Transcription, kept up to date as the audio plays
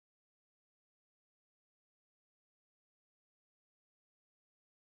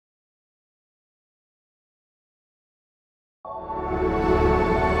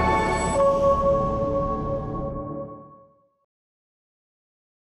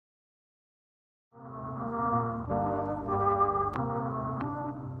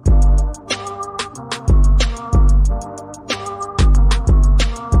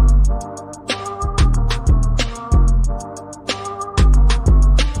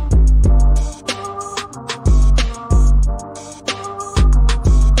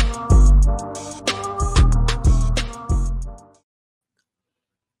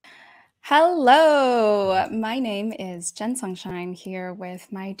Hello, my name is Jen Sunshine here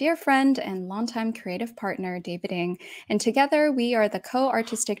with my dear friend and longtime creative partner, David Ng, and together we are the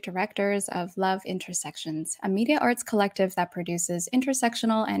co-artistic directors of Love Intersections, a media arts collective that produces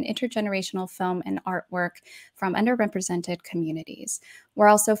intersectional and intergenerational film and artwork from underrepresented communities. We're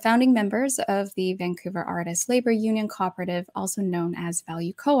also founding members of the Vancouver Artists Labor Union Cooperative, also known as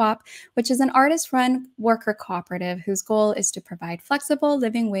Value Co-op, which is an artist-run worker cooperative whose goal is to provide flexible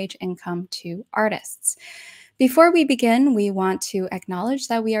living wage income to artists. Before we begin, we want to acknowledge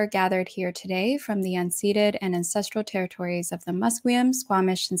that we are gathered here today from the unceded and ancestral territories of the Musqueam,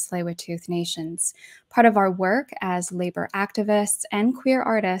 Squamish, and Tsleil-Waututh nations. Part of our work as labor activists and queer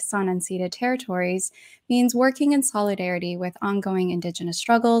artists on unceded territories means working in solidarity with ongoing Indigenous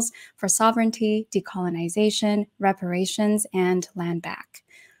struggles for sovereignty, decolonization, reparations, and land back.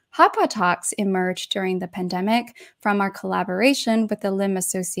 Hot Pot Talks emerged during the pandemic from our collaboration with the Lim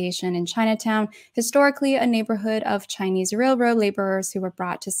Association in Chinatown, historically a neighborhood of Chinese railroad laborers who were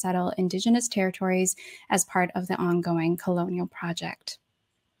brought to settle Indigenous territories as part of the ongoing colonial project.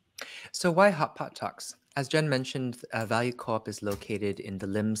 So why Hot Pot Talks? As Jen mentioned, Value Co-op is located in the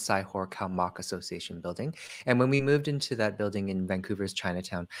Lim Sai Hor Khao Mok Association building. And when we moved into that building in Vancouver's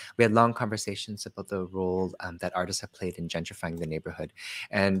Chinatown, we had long conversations about the role that artists have played in gentrifying the neighborhood.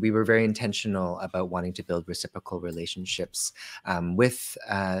 And we were very intentional about wanting to build reciprocal relationships with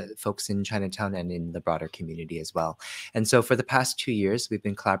folks in Chinatown and in the broader community as well. And so for the past 2 years, we've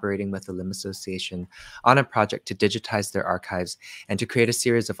been collaborating with the Lim Association on a project to digitize their archives and to create a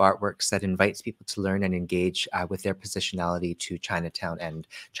series of artworks that invites people to learn and engage with their positionality to Chinatown and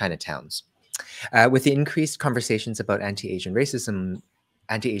Chinatowns. With the increased conversations about anti-Asian racism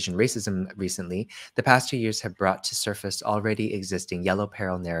recently, the past 2 years have brought to surface already existing yellow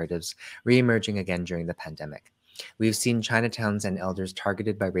peril narratives re-emerging again during the pandemic. We've seen Chinatowns and elders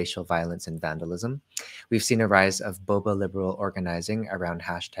targeted by racial violence and vandalism. We've seen a rise of boba liberal organizing around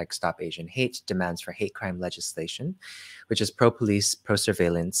hashtag Stop Asian Hate, demands for hate crime legislation, which is pro-police,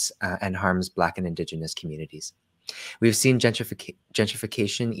 pro-surveillance, and harms Black and Indigenous communities. We've seen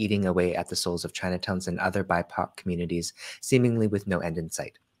gentrification eating away at the souls of Chinatowns and other BIPOC communities, seemingly with no end in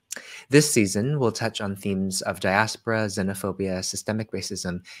sight. This season, we'll touch on themes of diaspora, xenophobia, systemic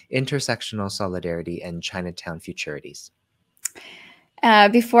racism, intersectional solidarity, and Chinatown futurities.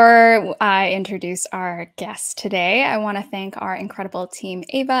 Before I introduce our guests today, I want to thank our incredible team,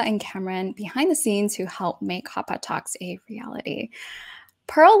 Ava and Cameron, behind the scenes who helped make Hot Pot Talks a reality.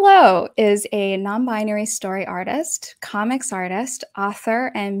 Pearl Lowe is a non-binary story artist, comics artist, author,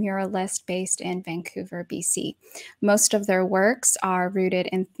 and muralist based in Vancouver, BC. Most of their works are rooted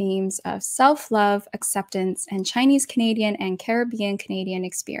in themes of self-love, acceptance, and Chinese Canadian and Caribbean Canadian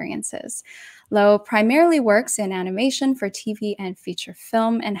experiences. Lowe primarily works in animation for TV and feature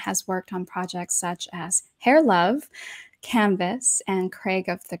film and has worked on projects such as Hair Love, Canvas, and Craig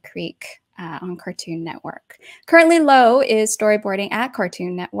of the Creek on Cartoon Network. Currently, Lowe is storyboarding at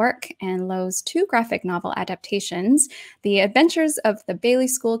Cartoon Network, and Lowe's 2 graphic novel adaptations, The Adventures of the Bailey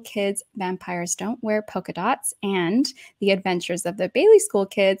School Kids, Vampires Don't Wear Polka Dots, and The Adventures of the Bailey School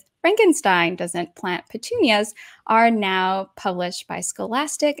Kids, Frankenstein Doesn't Plant Petunias, are now published by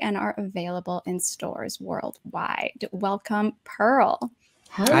Scholastic and are available in stores worldwide. Welcome, Pearl.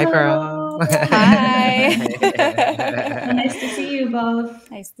 Hello. Hi, Pearl. Hi. Nice to see you both.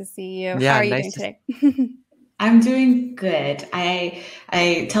 Nice to see you. Yeah, How are you nice doing to today? I'm doing good. I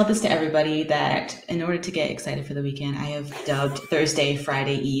tell this to everybody that in order to get excited for the weekend, I have dubbed Thursday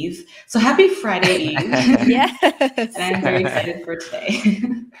Friday Eve. So happy Friday Eve. Yes. And I'm very excited for today.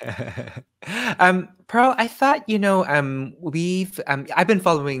 Pearl, I thought, I've been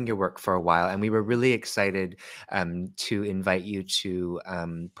following your work for a while, and we were really excited to invite you to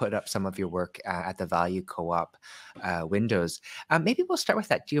put up some of your work at the Value Co-op windows. Maybe we'll start with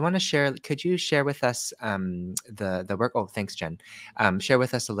that. Do you want to share? Could you share with us the work? Oh, thanks, Jen. Share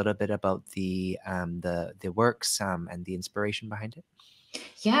with us a little bit about the works and the inspiration behind it.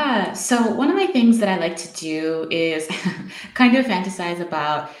 Yeah. So one of my things that I like to do is kind of fantasize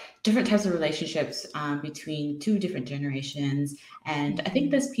about different types of relationships between 2 different generations. And I think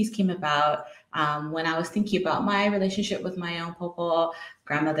this piece came about when I was thinking about my relationship with my own popo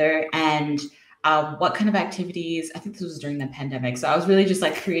grandmother and what kind of activities. I think this was during the pandemic, so I was really just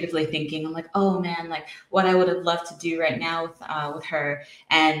like creatively thinking. I'm like, oh man, like what I would have loved to do right now with her,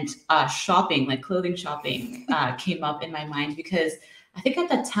 and shopping, like clothing shopping, came up in my mind because I think at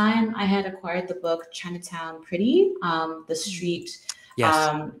the time I had acquired the book Chinatown Pretty, the street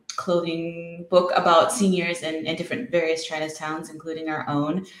Yes. clothing book about seniors in different various Chinatowns, including our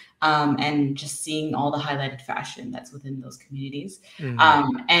own, and just seeing all the highlighted fashion that's within those communities.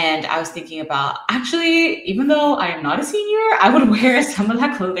 And I was thinking about actually, even though I am not a senior, I would wear some of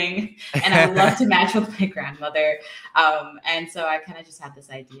that clothing and I would love to match with my grandmother. And so I kind of just had this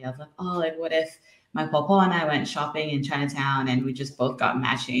idea of like, oh, like what if my papa and I went shopping in Chinatown and we just both got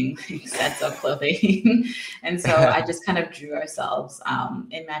matching sets of clothing. And so I just kind of drew ourselves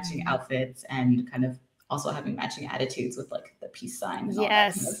in matching outfits and kind of also having matching attitudes with like the peace sign and all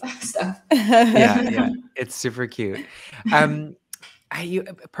that kind of stuff. Yeah, it's super cute.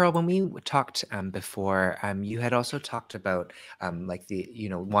 Pearl, when we talked before, you had also talked about like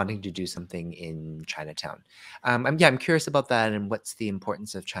wanting to do something in Chinatown. I'm curious about that, and what's the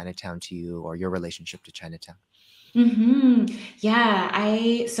importance of Chinatown to you, or your relationship to Chinatown?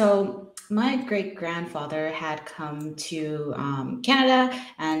 Yeah, so my great grandfather had come to Canada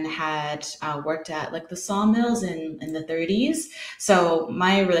and had worked at like the sawmills in the 30s. So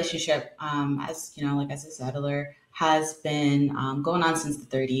my relationship, as you know, like as a settler, has been going on since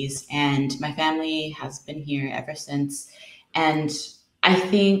the 30s, and my family has been here ever since. And I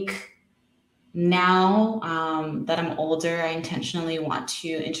think now that I'm older, I intentionally want to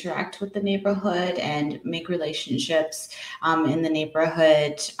interact with the neighborhood and make relationships in the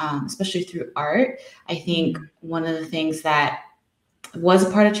neighborhood, especially through art. I think one of the things that was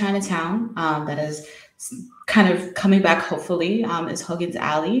a part of Chinatown that is kind of coming back, hopefully, is Hogan's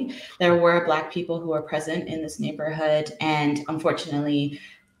Alley. There were Black people who were present in this neighborhood, and unfortunately,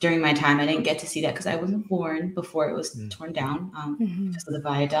 during my time, I didn't get to see that because I wasn't born before it was torn down because of the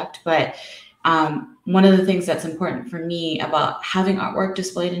viaduct. But one of the things that's important for me about having artwork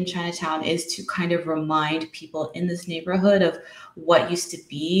displayed in Chinatown is to kind of remind people in this neighborhood of what used to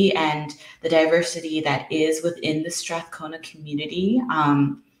be and the diversity that is within the Strathcona community.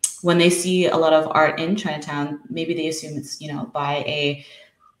 When they see a lot of art in Chinatown, maybe they assume it's, by a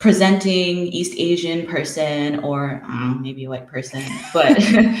presenting East Asian person or maybe a white person, but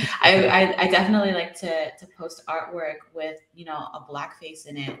I definitely like to post artwork with a Black face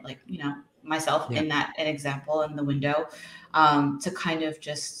in it, like myself in an example in the window, to kind of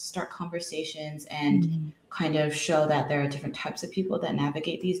just start conversations and kind of show that there are different types of people that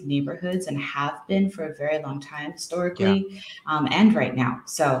navigate these neighborhoods and have been for a very long time historically, and right now.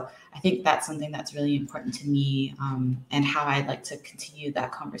 So I think that's something that's really important to me, and how I'd like to continue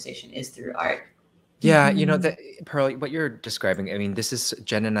that conversation is through art. Yeah, Pearl, what you're describing, I mean,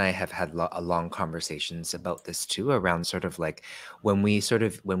 Jen and I have had long conversations about this too, around sort of like when we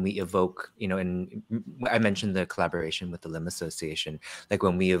evoke, and I mentioned the collaboration with the Lim Association, like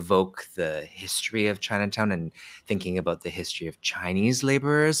when we evoke the history of Chinatown and thinking about the history of Chinese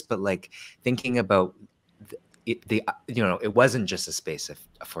laborers, but like thinking about it wasn't just a space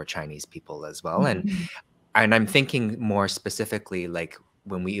for Chinese people as well. And I'm thinking more specifically, like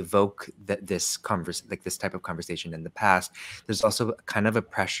when we evoke this type of conversation in the past, there's also kind of a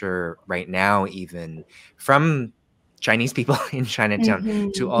pressure right now, even from Chinese people in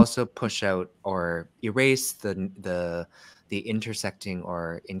Chinatown, to also push out or erase the intersecting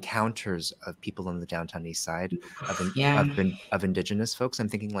or encounters of people on the downtown east side of Indigenous folks. I'm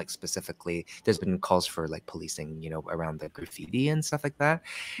thinking like specifically, there's been calls for like policing, around the graffiti and stuff like that.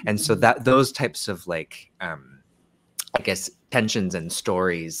 And so that those types of like, I guess, tensions and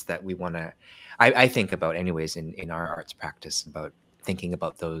stories that we want to, I think about anyways in our arts practice, about thinking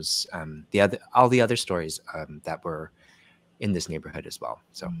about those, all the other stories that were in this neighborhood as well.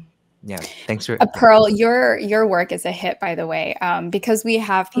 So yeah, thanks for Pearl. Your work is a hit, by the way, because we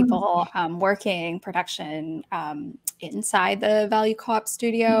have people working production inside the Value Co-op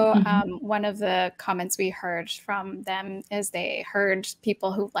studio. One of the comments we heard from them is they heard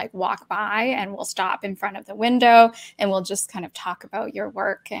people who like walk by and will stop in front of the window and will just kind of talk about your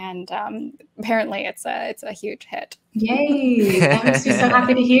work. And apparently it's a huge hit. Yay, that makes me so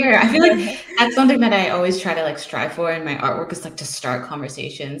happy to hear. I feel like that's something that I always try to like strive for in my artwork, is like to start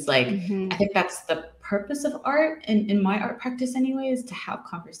conversations. Like I think that's the purpose of art in my art practice anyway, is to have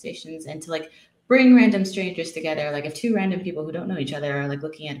conversations and to like bring random strangers together. Like if two random people who don't know each other are like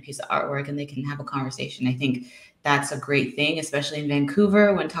looking at a piece of artwork and they can have a conversation, I think that's a great thing, especially in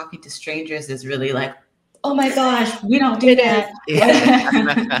Vancouver when talking to strangers is really like Oh my gosh, we don't do It that. is.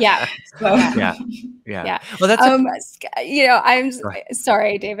 Yeah. So, Yeah. Yeah. Yeah. Well, that's I'm go ahead.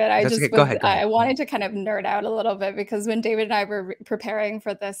 sorry, David. That's okay. Go ahead. Go ahead. I wanted to kind of nerd out a little bit because when David and I were preparing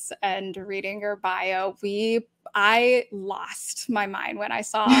for this and reading your bio, I lost my mind when I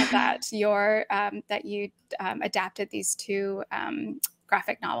saw that that you adapted these two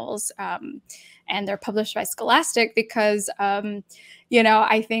graphic novels, and they're published by Scholastic because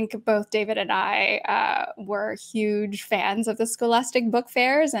I think both David and I were huge fans of the Scholastic book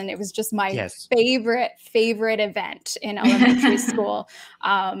fairs, and it was just my Yes. favorite event in elementary school.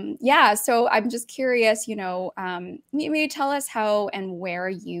 So I'm just curious, maybe tell us how and where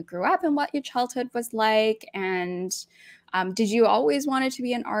you grew up and what your childhood was like, and did you always wanted to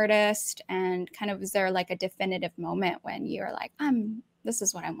be an artist, and kind of was there like a definitive moment when you were like, this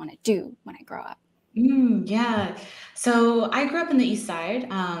is what I want to do when I grow up? Yeah. So I grew up in the East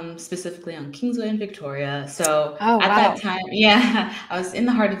Side, specifically on Kingsway and Victoria. So Oh, at wow. that time, yeah, I was in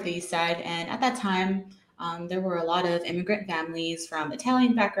the heart of the East Side. And at that time, there were a lot of immigrant families from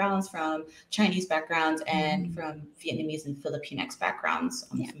Italian backgrounds, from Chinese backgrounds, and from Vietnamese and Filipinx backgrounds,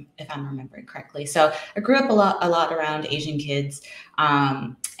 if I'm remembering correctly. So I grew up a lot around Asian kids.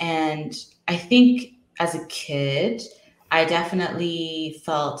 And I think as a kid, I definitely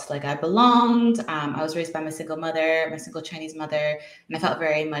felt like I belonged. I was raised by my single Chinese mother, and I felt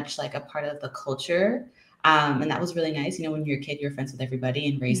very much like a part of the culture. And that was really nice. When you're a kid, you're friends with everybody,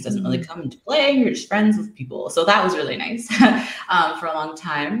 and race doesn't really come into play. You're just friends with people. So that was really nice for a long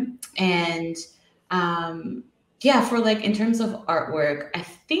time. And for like in terms of artwork, I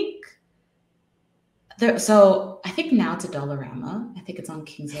think now it's a Dollarama. I think it's on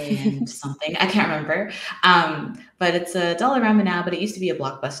Kingsley and something. I can't remember. But it's a Dollarama now, but it used to be a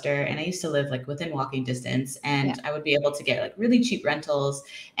Blockbuster, and I used to live like within walking distance, and I would be able to get like really cheap rentals,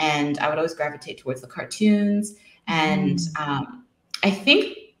 and I would always gravitate towards the cartoons. And I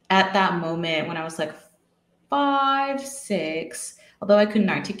think at that moment when I was like 5, 6, although I couldn't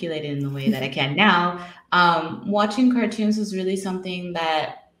articulate it in the way that I can now, watching cartoons was really something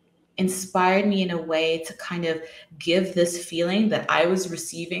that inspired me in a way to kind of give this feeling that I was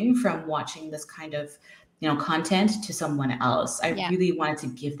receiving from watching this kind of, content to someone else. I really wanted to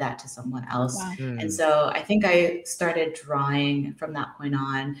give that to someone else. Wow. And so I think I started drawing from that point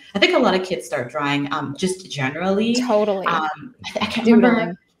on. I think a lot of kids start drawing just generally. Totally. I can't Doodling.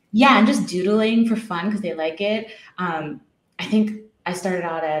 remember. Yeah, and just doodling for fun because they like it. I think I started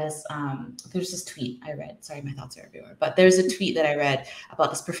out as, there's this tweet I read. Sorry, my thoughts are everywhere. But there's a tweet that I read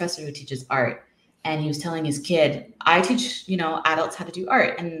about this professor who teaches art. And he was telling his kid, I teach, adults how to do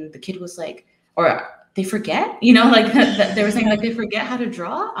art. And the kid was like, or they forget, like they were saying like they forget how to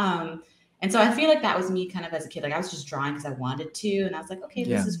draw. And so I feel like that was me kind of as a kid. Like I was just drawing because I wanted to. And I was like, okay,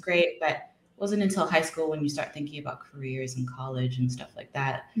 this is great. But it wasn't until high school when you start thinking about careers and college and stuff like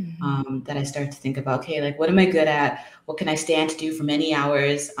that, that I started to think about, okay, like what am I good at? What can I stand to do for many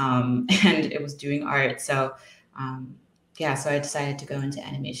hours? And it was doing art. So so I decided to go into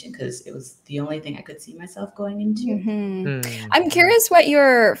animation because it was the only thing I could see myself going into. I'm curious what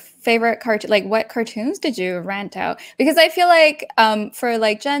your favorite cartoon, like what cartoons did you rent out? Because I feel like for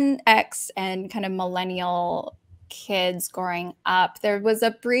like Gen X and kind of millennial kids growing up, there was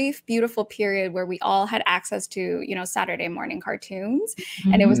a brief, beautiful period where we all had access to, Saturday morning cartoons.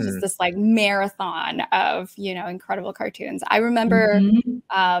 And it was just this like marathon of, incredible cartoons. I remember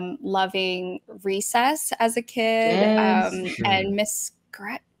loving Recess as a kid, and Miss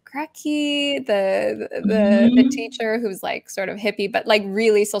Grecky, the teacher who's like sort of hippie, but like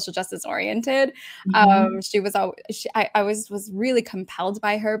really social justice oriented. She was I was really compelled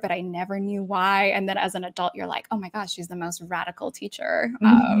by her, but I never knew why. And then as an adult, you're like, oh my gosh, she's the most radical teacher,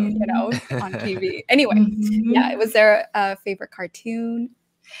 on TV. Anyway, was there a favorite cartoon?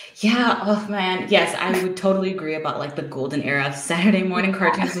 Yeah. Oh man. Yes, I would totally agree about like the golden era of Saturday morning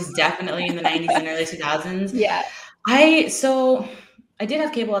cartoons was definitely in the 90s and early 2000s. Yeah. I did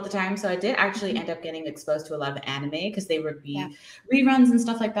have cable at the time, so I did actually end up getting exposed to a lot of anime because they would be reruns and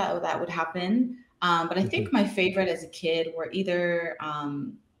stuff like that would happen. But I think my favorite as a kid were either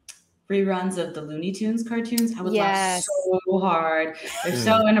reruns of the Looney Tunes cartoons. I would laugh so hard. They're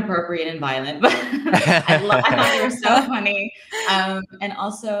so inappropriate and violent, but I thought they were so funny. And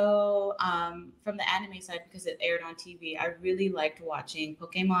also from the anime side, because it aired on TV, I really liked watching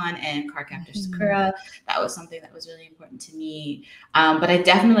Pokemon and Cardcaptor Sakura. That was something that was really important to me. But I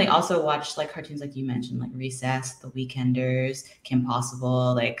definitely also watched like cartoons like you mentioned, like Recess, The Weekenders, Kim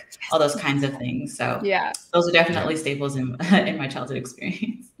Possible, like all those kinds of things. So those are definitely staples in my childhood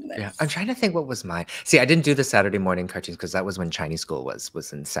experience. Yeah, I'm trying to think what was mine. See, I didn't do the Saturday morning cartoons because that was when Chinese school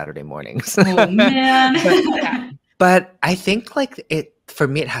was in Saturday mornings. Oh man. But I think like it for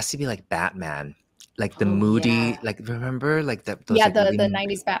me, it has to be like Batman, like the Oh moody, yeah. like remember like those Yeah, like really the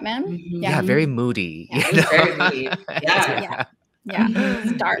 90s Batman. Yeah. yeah, very Mhm. moody, Yeah. It was very moody. Yeah. Yeah. Yeah. Yeah.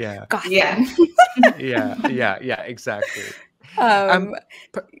 It's Mhm. dark, Yeah. Gotham. Yeah. Yeah, exactly. Um, Um,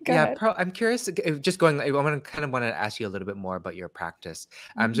 go yeah, ahead. Pearl, I'm curious, just going, I want to kind of want to ask you a little bit more about your practice.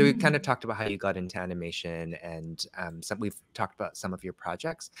 So we kind of Mhm. talked about how you got into animation and we've talked about some of your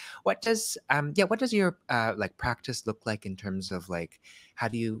projects. What does your like practice look like in terms of like, how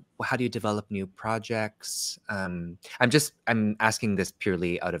do you develop new projects? I'm asking this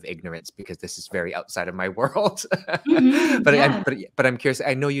purely out of ignorance because this is very outside of my world. Mhm. Yeah. But I'm curious.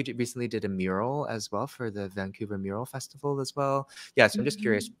 I know you recently did a mural as well for the Vancouver Mural Festival as well. Yeah, so I'm just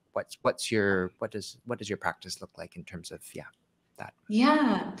curious. Mhm. What does your practice look like in terms of that?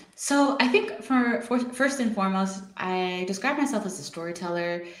 Yeah. So I think for first and foremost, I describe myself as a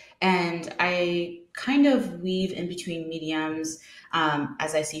storyteller, and I kind of weave in between mediums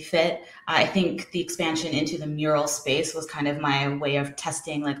as I see fit. I think the expansion into the mural space was kind of my way of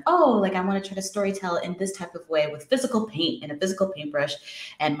testing, like, oh, like I want to try to storytell in this type of way with physical paint and a physical paintbrush,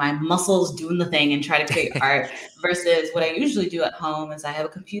 and my muscles doing the thing and try to create art. Versus what I usually do at home is I have a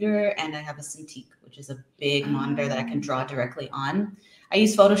computer and I have a Cintiq, which is a big monitor that I can draw directly on. I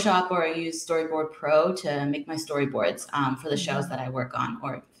use Photoshop or I use Storyboard Pro to make my storyboards for the shows that I work on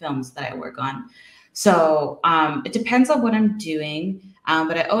or films that I work on. So it depends on what I'm doing,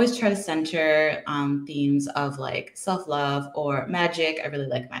 but I always try to center themes of like self love or magic. I really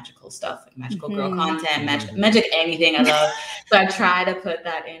like magical stuff, like magical girl Mhm. content, Mhm. magic anything I love. So I try to put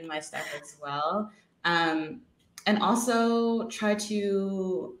that in my stuff as well. And also try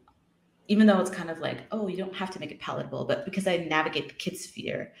to, even though it's kind of like, oh, you don't have to make it palatable, but because I navigate the kids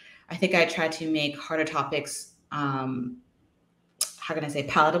sphere, I think I try to make harder topics, how can I say,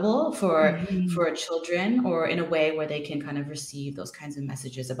 palatable Mhm. for children, or in a way where they can kind of receive those kinds of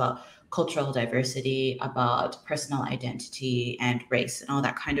messages about cultural diversity, about personal identity and race and all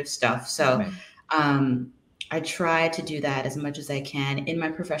that kind of stuff. So Right. um, I try to do that as much as I can in my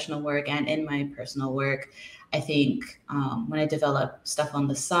professional work and in my personal work. I think when I develop stuff on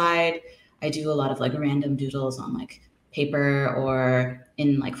the side, I do a lot of like random doodles on like paper or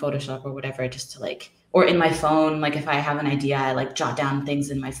in like Photoshop or whatever, just to like, or in my phone. Like if I have an idea, I like jot down things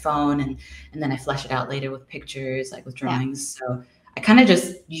in my phone, and then I flesh it out later with pictures, like with Yeah. drawings. So I kind of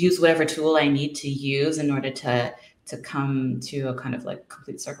just use whatever tool I need to use in order to come to a kind of like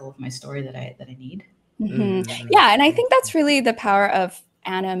complete circle of my story that I need. Mhm. Mm-hmm. Yeah, and I think that's really the power of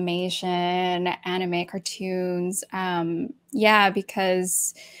animation, anime cartoons. Yeah,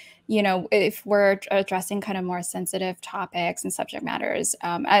 because if we're addressing kind of more sensitive topics and subject matters,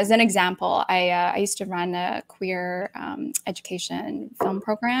 as an example, I used to run a queer education film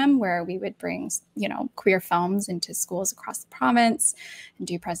program where we would bring queer films into schools across the province and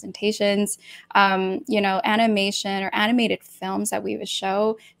do presentations. Animation or animated films that we would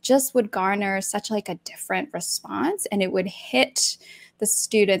show just would garner such like a different response, and it would hit the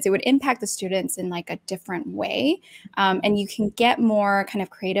students, it would impact the students in like a different way. And you can get more kind of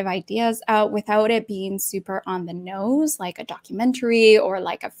creative ideas out without it being super on the nose, like a documentary or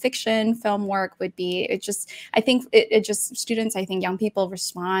like a fiction film work would be. I think it just, students, I think young people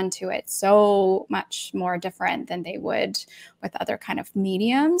respond to it so much more different than they would with other kind of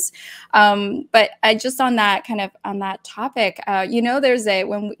mediums. But I just on that topic, there's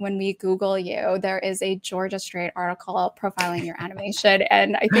when we Google you, there is a Georgia Straight article profiling your animation.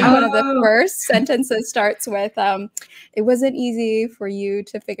 And I think one of the Oh. first sentences starts with, it wasn't easy for you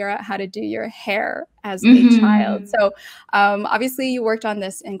to figure out how to do your hair as a child. Mhm. So obviously you worked on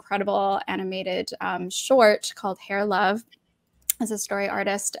this incredible animated short called Hair Love as a story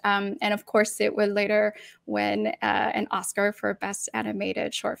artist. And of course, it would later win an Oscar for Best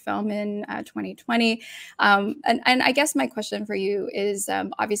Animated Short Film in 2020. And I guess my question for you is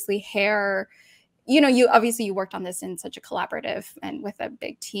obviously hair. You worked on this in such a collaborative and with a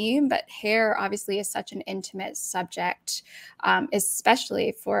big team, but hair obviously is such an intimate subject,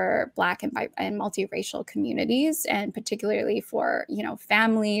 especially for Black and multiracial communities, and particularly for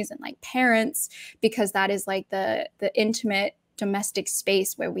families and like parents, because that is like the intimate domestic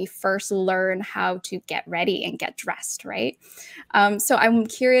space where we first learn how to get ready and get dressed, right? So I'm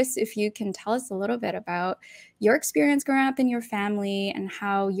curious if you can tell us a little bit about your experience growing up in your family and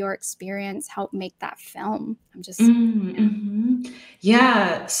how your experience helped make that film. Mm-hmm.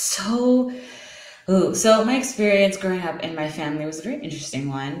 Yeah. So my experience growing up in my family was a very interesting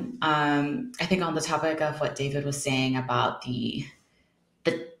one. I think on the topic of what David was saying about the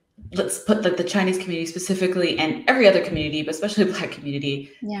let's put like the Chinese community specifically and every other community, but especially the Black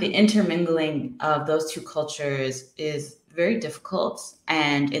community, the intermingling of those two cultures is very difficult.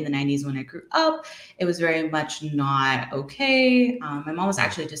 And in the 90s when I grew up, it was very much not okay. My mom was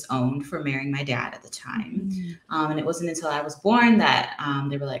actually disowned for marrying my dad at the time. And it wasn't until I was born that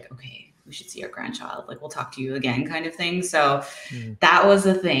they were like, okay, we should see our grandchild. Like, we'll talk to you again kind of thing. So that was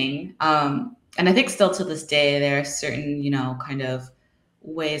the thing. And I think still to this day, there are certain, you know, kind of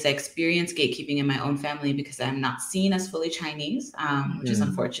ways I experience gatekeeping in my own family because I'm not seen as fully Chinese, which is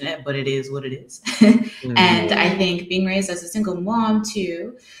unfortunate, but it is what it is. And I think being raised as a single mom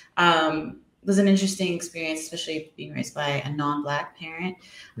too was an interesting experience, especially being raised by a non-Black parent.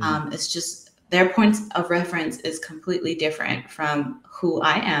 It's just their points of reference is completely different from who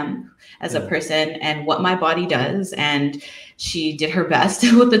I am as a person and what my body does. And she did her best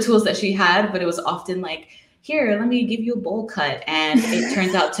with the tools that she had, but it was often like, here, let me give you a bowl cut. And it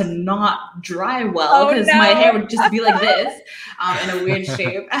turns out to not dry well because my hair would just be like this in a weird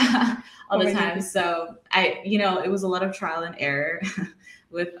shape all the time. So you know, it was a lot of trial and error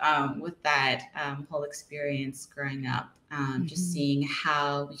with that whole experience growing up, just seeing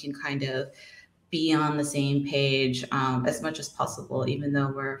how we can kind of be on the same page as much as possible, even though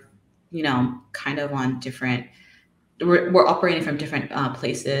we're, you know, kind of on different, we're operating from different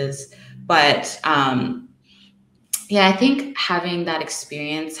places. But yeah, I think having that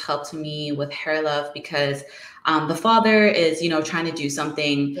experience helped me with Hair Love because the father is, you know, trying to do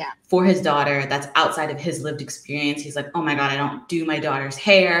something for his daughter that's outside of his lived experience. He's like, oh my God, I don't do my daughter's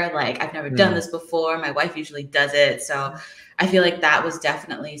hair. Like, I've never done this before. My wife usually does it. So I feel like that was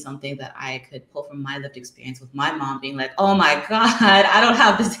definitely something that I could pull from my lived experience with my mom being like, oh my God, I don't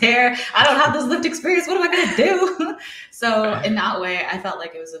have this hair. I don't have this lived experience. What am I going to do? So in that way, I felt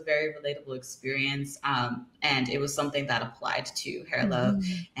like it was a very relatable experience. And it was something that applied to Hair Love.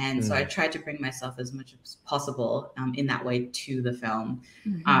 And so I tried to bring myself as much as possible in that way to the film.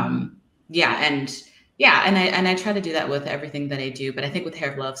 And I try to do that with everything that I do. But I think with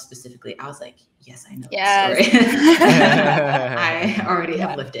Hair Love specifically, I was like, yes, I know the story. I already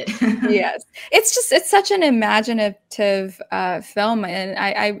have lived it. Yes. It's such an imaginative film. And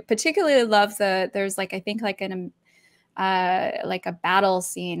I particularly love there's like, I think like like a battle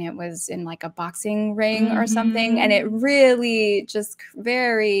scene. It was in like a boxing ring or something. And it really just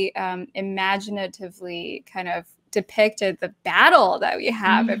very imaginatively kind of depicted the battle that we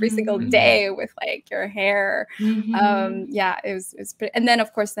have every single day with like your hair. It was pretty, and then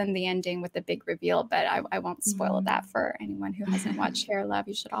of course then the ending with the big reveal, but I won't spoil that for anyone who hasn't watched Hair Love.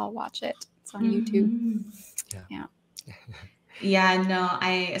 You should all watch it. It's on YouTube.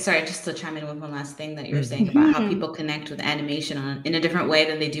 Sorry, just to chime in with one last thing that you were saying about how people connect with animation in a different way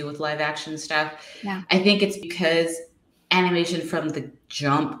than they do with live action stuff. I think it's because animation from the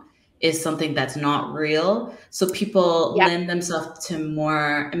jump is something that's not real. So people lend themselves to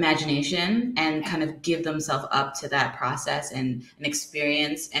more imagination and kind of give themselves up to that process and an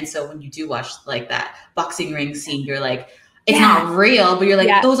experience. And so when you do watch like that boxing ring scene, you're like, it's not real, but you're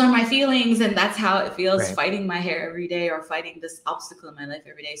like, those are my feelings. And that's how it feels fighting my hair every day or fighting this obstacle in my life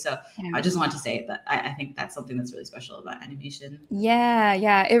every day. So I just want to say that I think that's something that's really special about animation.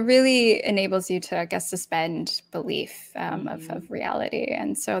 Yeah. It really enables you to, I guess, suspend belief of reality.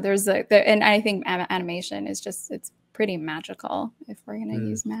 And so and I think animation is just, it's pretty magical if we're going to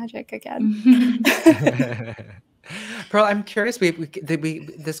use magic again. Pearl, I'm curious.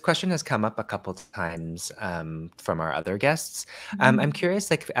 This question has come up a couple times from our other guests. I'm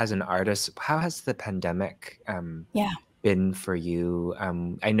curious, like as an artist, how has the pandemic been for you?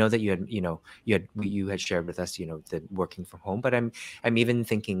 I know that you had shared with us, the working from home, but I'm even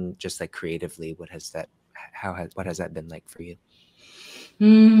thinking just like creatively, what has that been like for you?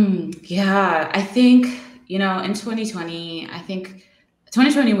 I think in 2020,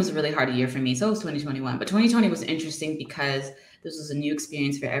 2020 was a really hard year for me. So was 2021, but 2020 was interesting because this was a new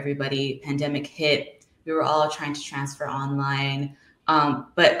experience for everybody. Pandemic hit. We were all trying to transfer online.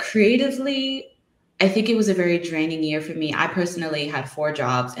 But creatively, I think it was a very draining year for me. I personally had 4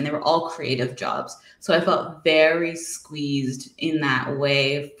 jobs and they were all creative jobs. So I felt very squeezed in that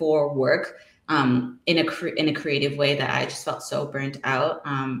way for work, in a creative way that I just felt so burnt out.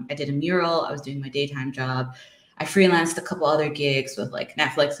 I did a mural. I was doing my daytime job. I freelanced a couple other gigs with like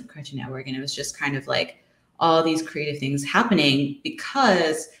Netflix and Cartoon Network. And it was just kind of like all these creative things happening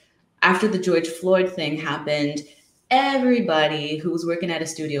because after the George Floyd thing happened, everybody who was working at a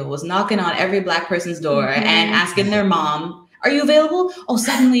studio was knocking on every Black person's door and asking their mom, are you available? Oh,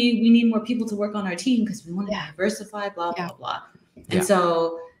 suddenly we need more people to work on our team because we want to diversify, blah, blah, blah. And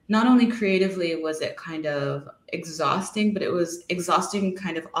so not only creatively was it kind of exhausting, but it was exhausting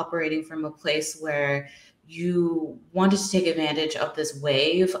kind of operating from a place where you wanted to take advantage of this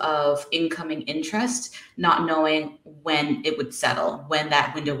wave of incoming interest, not knowing when it would settle, when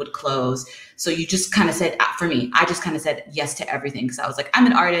that window would close. So you just kind of said, for me, I just kind of said yes to everything, because I was like, I'm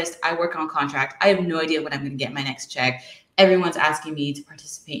an artist, I work on contract, I have no idea when I'm going to get my next check. Everyone's asking me to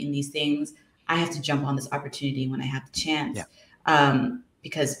participate in these things. I have to jump on this opportunity when I have the chance.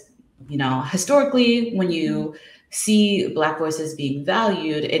 Because, you know, historically, when you see Black voices being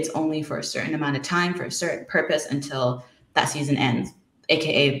valued, it's only for a certain amount of time, for a certain purpose, until that season ends,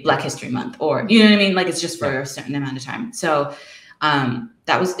 aka Black History Month, or, you know what I mean? Like, it's just for a certain amount of time. So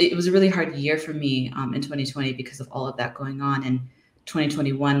it was a really hard year for me in 2020 because of all of that going on. And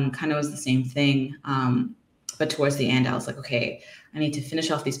 2021 kind of was the same thing. But towards the end, I was like, okay, I need to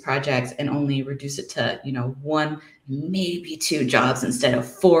finish off these projects and only reduce it to, you know, 1, maybe 2 jobs instead of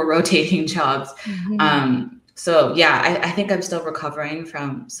 4 rotating jobs. So yeah, I think I'm still recovering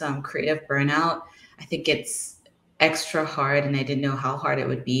from some creative burnout. I think it's extra hard, and I didn't know how hard it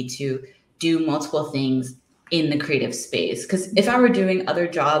would be to do multiple things in the creative space. Because if I were doing other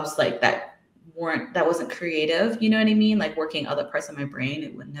jobs like that wasn't creative, you know what I mean? Like working other parts of my brain,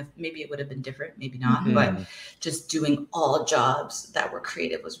 it would have been different, maybe not. But just doing all jobs that were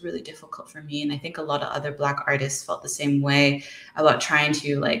creative was really difficult for me. And I think a lot of other Black artists felt the same way about trying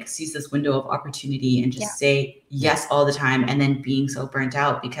to like seize this window of opportunity and just say yes all the time, and then being so burnt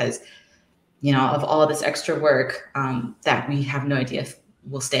out because, you know, of all this extra work that we have no idea if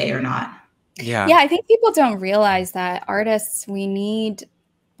we'll stay or not. Yeah, I think people don't realize that artists, we need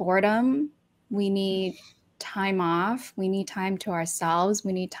boredom. We need time off. We need time to ourselves.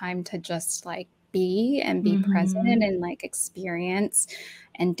 We need time to just like be and be present and like experience,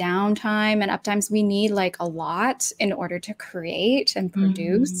 and downtime and uptimes. We need like a lot in order to create and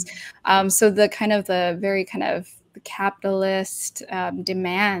produce. So the very kind of capitalist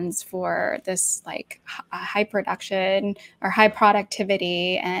demands for this like high production or high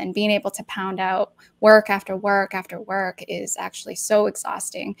productivity and being able to pound out work after work after work is actually so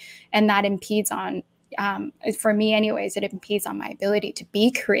exhausting. And that impedes on, for me anyways, it impedes on my ability to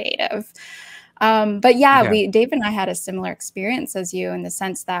be creative. But yeah, Dave and I had a similar experience as you, in the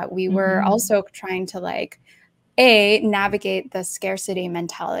sense that we were also trying to like, navigate the scarcity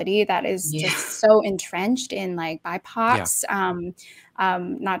mentality that is just so entrenched in like BIPOCs,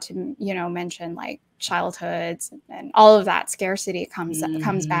 not to, you know, mention like childhoods and all of that scarcity comes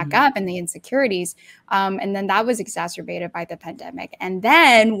back up, and the insecurities. And then that was exacerbated by the pandemic. And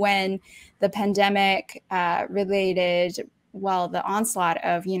then when the pandemic related, the onslaught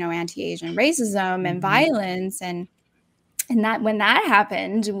of, you know, anti-Asian racism and violence, and that when that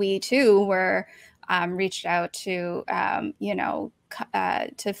happened, we too were reached out to, you know,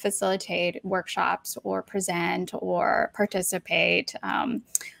 to facilitate workshops or present or participate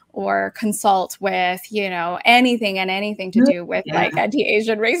or consult with, you know, anything to do with like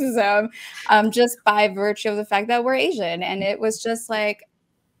anti-Asian racism, just by virtue of the fact that we're Asian. And it was just like,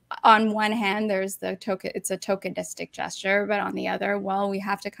 on one hand, there's the token, it's a tokenistic gesture, but on the other, well, we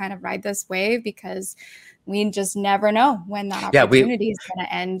have to kind of ride this wave because we just never know when that opportunity is going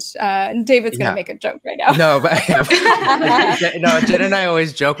to end. David's going to make a joke right now. No, but no, Jen and I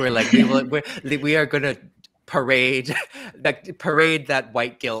always joke. We're like, we are going to parade that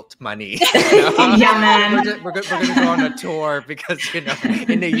white guilt money. You know? Yeah, man. We're going to go on a tour because, you know,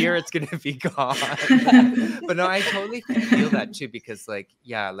 in a year it's going to be gone. But no, I totally feel that too, because like,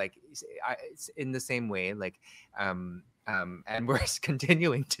 it's in the same way, like, and we're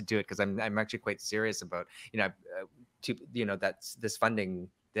continuing to do it because I'm actually quite serious about, that's this funding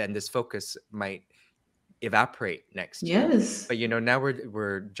and this focus might evaporate next year. But now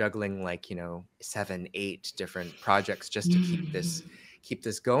we're juggling like 7, 8 different projects just to keep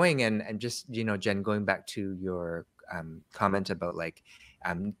this going. And just Jen, going back to your comment about like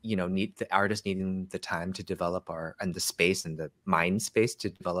the artist needing the time to develop and the space and the mind space to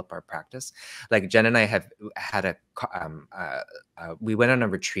develop our practice. Like Jen and I have had we went on a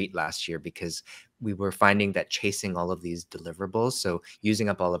retreat last year because we were finding that chasing all of these deliverables, so using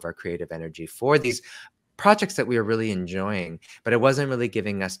up all of our creative energy for these projects that we were really enjoying, but it wasn't really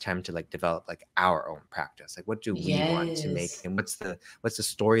giving us time to like develop like our own practice. Like, what do we want to make, and what's the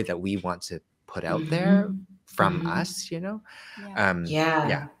story that we want to put out there from us,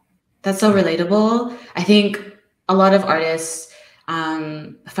 That's so relatable. I think a lot of artists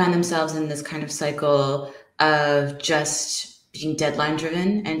find themselves in this kind of cycle of just being deadline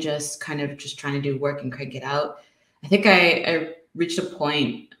driven and just trying to do work and crank it out. I think I reached a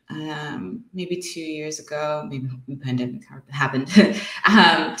point maybe 2 years ago, maybe the pandemic happened,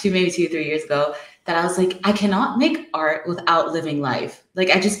 maybe 2, 3 years ago, that I was like, I cannot make art without living life. Like,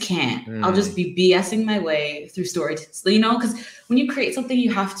 I just can't. I'll just be BSing my way through stories, you know, because when you create something,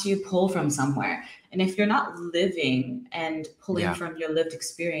 you have to pull from somewhere. And if you're not living and pulling from your lived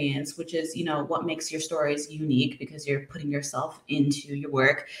experience, which is, you know, what makes your stories unique because you're putting yourself into your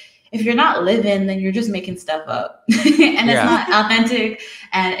work. If you're not living, then you're just making stuff up and it's not authentic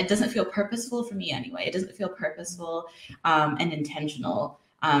and it doesn't feel purposeful for me anyway. It doesn't feel purposeful and intentional.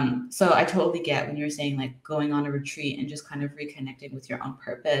 So I totally get when you're saying like going on a retreat and just kind of reconnecting with your own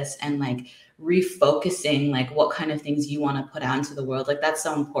purpose and like refocusing like what kind of things you want to put out into the world. Like that's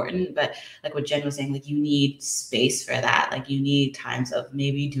so important. But like what Jen was saying, like you need space for that. Like you need times of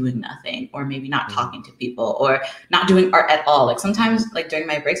maybe doing nothing or maybe not talking to people or not doing art at all. Like sometimes like during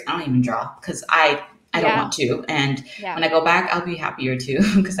my breaks, I don't even draw because I don't want to. And when I go back, I'll be happier too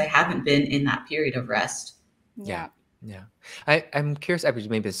because I haven't been in that period of rest. Yeah. I'm curious,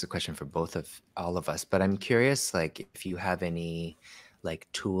 maybe this is a question for all of us, but I'm curious, like, if you have any like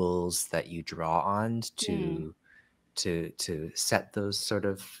tools that you draw on to set those sort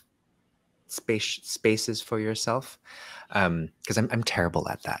of spaces for yourself, because I'm terrible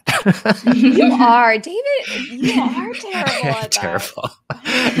at that. You are, David. You are terrible at terrible.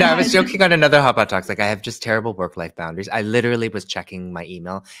 No, I was joking on another Hot Pot Talks. Like I have just terrible work-life boundaries. I literally was checking my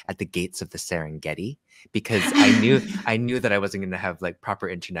email at the gates of the Serengeti because I knew that I wasn't going to have like proper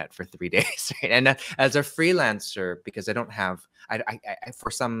internet for 3 days. Right? And as a freelancer, because I don't have, I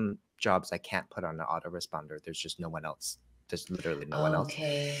for some jobs I can't put on an autoresponder. There's just no one else. There's literally no one else.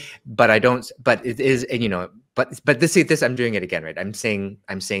 But I don't. But it is, and you know. But this I'm doing it again, right? I'm saying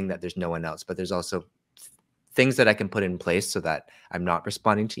that there's no one else, but there's also things that I can put in place so that I'm not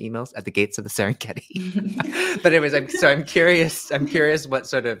responding to emails at the gates of the Serengeti. But anyways, I'm curious. I'm curious what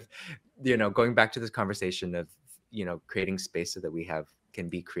sort of, you know, going back to this conversation of, you know, creating space so that we can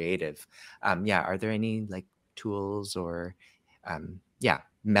be creative. Are there any like tools or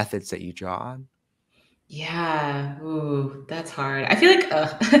methods that you draw on? Yeah, ooh, that's hard. I feel like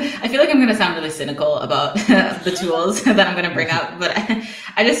I'm gonna sound really cynical about the tools that I'm gonna bring up, but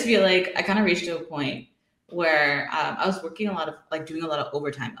I just feel like I kind of reached to a point where I was working doing a lot of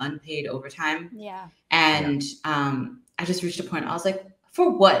overtime, unpaid overtime. And I just reached a point. I was like, for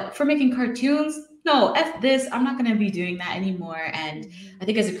what? For making cartoons? No, F this. I'm not going to be doing that anymore. And I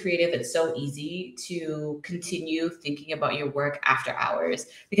think as a creative, it's so easy to continue thinking about your work after hours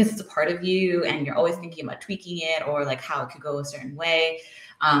because it's a part of you and you're always thinking about tweaking it or like how it could go a certain way.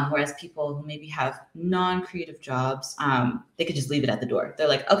 Whereas people who maybe have non-creative jobs, they could just leave it at the door. They're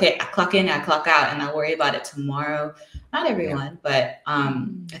like, okay, I clock in, I clock out, and I'll worry about it tomorrow. Not everyone, but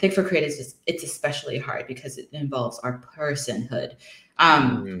I think for creatives, it's especially hard because it involves our personhood.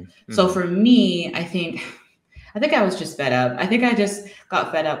 So for me, I think I was just fed up. I think I just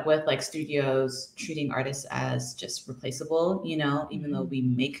got fed up with like studios treating artists as just replaceable, you know, even though we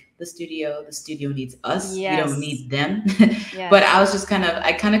make the studio needs us. We don't need them. But I was just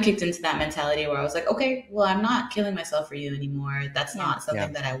I kind of kicked into that mentality where I was like, okay, well, I'm not killing myself for you anymore. That's not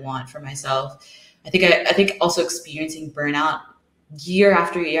something that I want for myself. I think also experiencing burnout year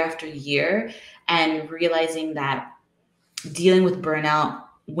after year after year and realizing that dealing with burnout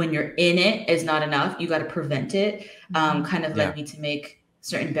when you're in it is not enough. You got to prevent it. Led me to make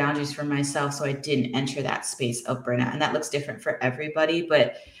certain boundaries for myself so I didn't enter that space of burnout. And that looks different for everybody.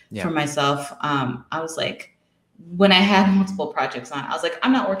 But for myself, I was like, when I had multiple projects on, I was like,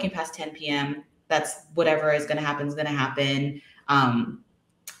 I'm not working past 10 p.m. That's whatever is going to happen is going to happen.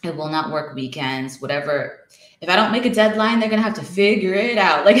 I will not work weekends, whatever. If I don't make a deadline, they're going to have to figure it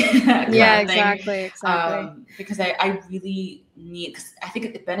out. Like, exactly. Because I really need, cause I think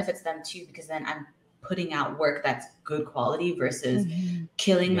it benefits them too, because then I'm putting out work that's good quality versus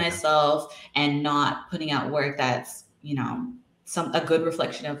killing myself and not putting out work that's, you know, a good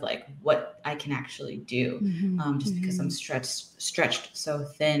reflection of like what I can actually do, just because I'm stretched so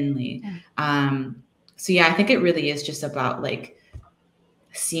thinly. So I think it really is just about like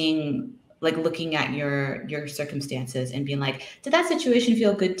seeing, like looking at your circumstances and being like, did that situation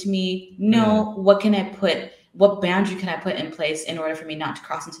feel good to me? No. What boundary can I put in place in order for me not to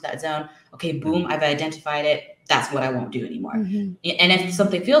cross into that zone? Okay, boom, I've identified it. That's what I won't do anymore. And if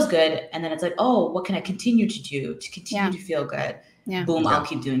something feels good, and then it's like, oh, what can I continue to do to continue to feel good? Boom, I'll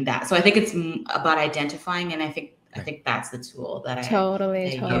keep doing that. So I think it's about identifying, and I think that's the tool that I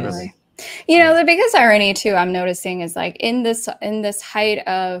use. You know, the biggest irony too I'm noticing is like in this height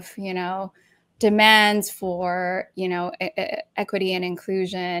of, you know, demands for, you know, equity and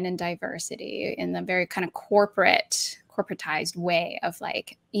inclusion and diversity in the very kind of corporate corporatized way of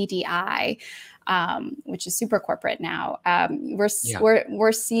like EDI, which is super corporate now.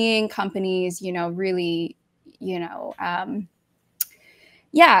 We're seeing companies, you know, really, you know,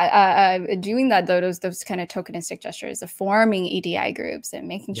 doing that, those kind of tokenistic gestures of forming EDI groups and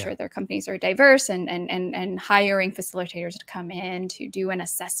making sure their companies are diverse and hiring facilitators to come in to do an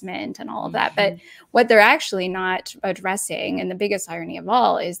assessment and all of that. But what they're actually not addressing, and the biggest irony of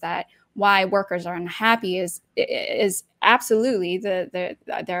all, is that why workers are unhappy is absolutely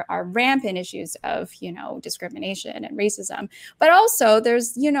there are rampant issues of, you know, discrimination and racism, but also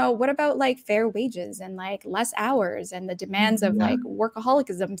there's, you know, what about like fair wages and like less hours and the demands of like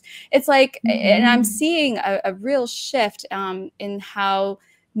workaholism? It's like, and I'm seeing a real shift in how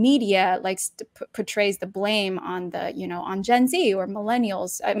media like portrays the blame on the, you know, on Gen Z or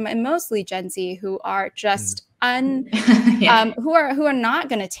millennials, and mostly Gen Z, who are just who are not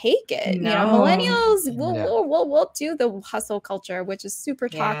going to take it. You know, millennials will do the hustle culture, which is super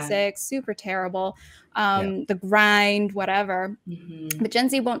toxic, super terrible, the grind, whatever. But Gen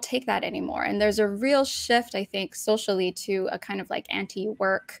Z won't take that anymore. And there's a real shift, I think, socially to a kind of like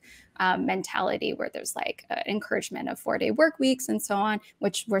anti-work mentality, where there's like encouragement of 4-day work weeks and so on,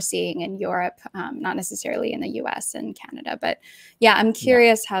 which we're seeing in Europe, not necessarily in the US and Canada. But yeah, I'm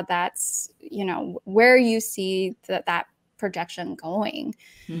curious how that's, you know, where you see that projection going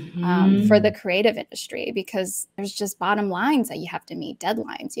for the creative industry, because there's just bottom lines that you have to meet,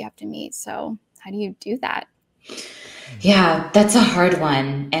 deadlines you have to meet. So how do you do that? Yeah, that's a hard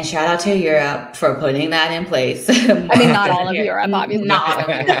one. And shout out to Europe for putting that in place. I mean, not all of Europe, obviously. Not all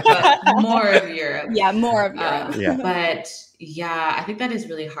of Europe, but more of Europe. Yeah, more of Europe. But yeah, I think that is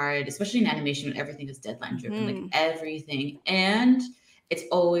really hard, especially in animation when everything is deadline driven, like everything. And it's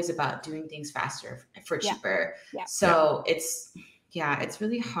always about doing things faster for cheaper. So it's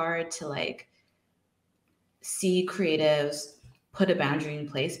really hard to like see creatives put a boundary in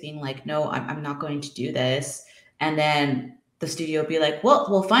place, being like, no, I'm not going to do this. And then the studio be like, well,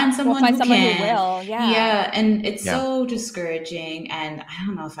 we'll find someone who can. Who will. And it's so discouraging. And I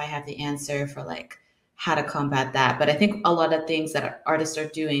don't know if I have the answer for like how to combat that. But I think a lot of things that artists are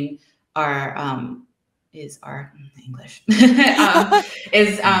doing are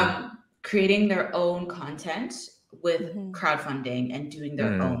creating their own content with crowdfunding and doing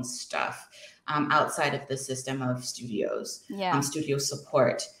their own stuff outside of the system of studios, studio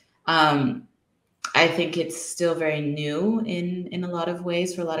support. I think it's still very new in a lot of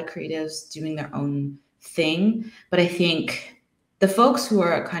ways for a lot of creatives doing their own thing. But I think the folks who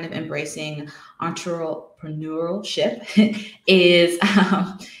are kind of embracing entrepreneurship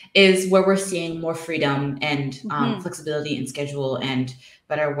is where we're seeing more freedom and flexibility in schedule and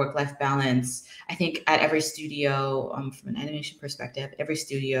better work-life balance. I think at every studio, from an animation perspective, every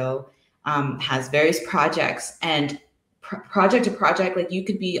studio has various projects, and project to project, like you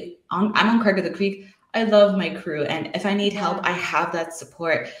could be I'm on Craig of the Creek. I love my crew, and if I need help, I have that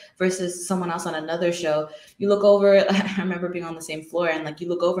support. Versus someone else on another show, you look over. I remember being on the same floor, and like you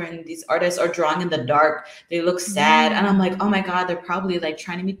look over, and these artists are drawing in the dark. They look sad, and I'm like, oh my god, they're probably like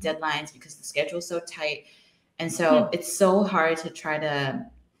trying to meet deadlines because the schedule's so tight, and so it's so hard to try to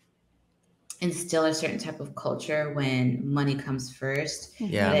instill a certain type of culture when money comes first.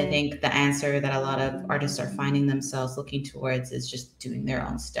 But I think the answer that a lot of artists are finding themselves looking towards is just doing their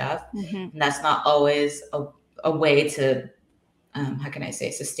own stuff. And that's not always a way to, how can I say,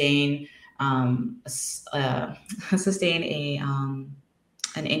 sustain an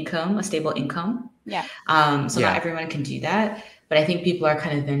income, a stable income. So not everyone can do that. But I think people are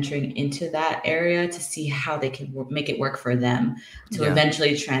kind of venturing into that area to see how they can make it work for them to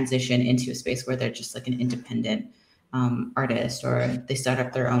eventually transition into a space where they're just like an independent artist, or they start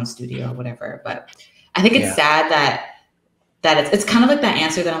up their own studio or whatever. But I think it's sad that it's kind of like that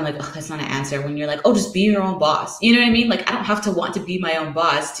answer that I'm like, oh, that's not an answer, when you're like, oh, just be your own boss. You know what I mean? Like, I don't have to want to be my own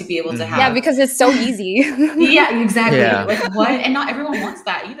boss to be able to have. Yeah, because it's so easy. Exactly. Like, what? And not everyone wants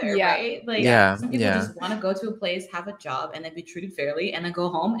that either, right? Like, some people just want to go to a place, have a job, and then be treated fairly, and then go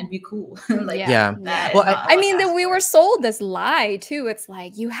home and be cool. Well, I mean, that we were sold this lie too. It's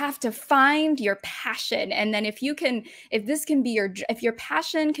like, you have to find your passion, and then if your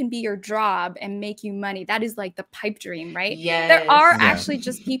passion can be your job and make you money, that is like the pipe dream, right? There are actually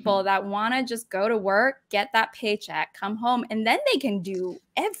just people that want to just go to work, get that paycheck, come home, and then they can do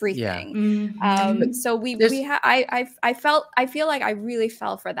everything. So I feel like I really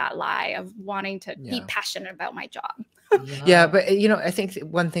fell for that lie of wanting to be passionate about my job. But you know, I think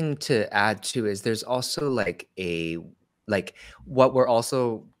one thing to add too is there's also like what we're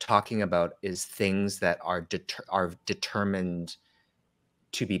also talking about is things that are determined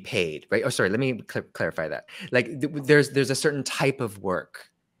to be paid, right? Oh, sorry, let me clarify that. Like there's a certain type of work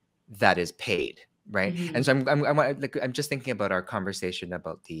that is paid, right? And so I'm just thinking about our conversation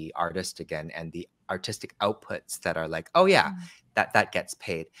about the artist again and the artistic outputs that are like, oh yeah, that gets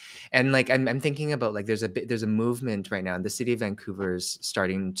paid. And like I'm thinking about like there's a movement right now, and the city of Vancouver's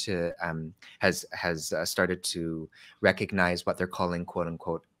starting to has started to recognize what they're calling quote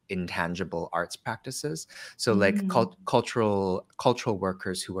unquote intangible arts practices. So like cultural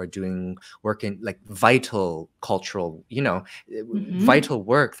workers who are doing work in like vital cultural, vital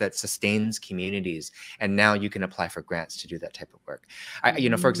work that sustains communities. And now you can apply for grants to do that type of work.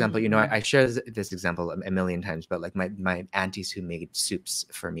 For example, I share this example a million times, but like my aunties who made soups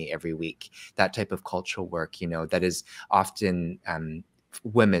for me every week, that type of cultural work, that is often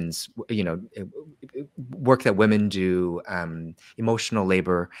women's, work that women do, emotional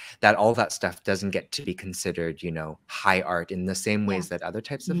labor, that all that stuff doesn't get to be considered, high art in the same ways that other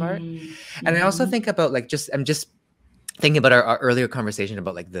types of art. And I also think about like I'm just thinking about our earlier conversation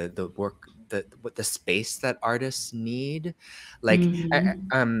about like the work, what the space that artists need. Like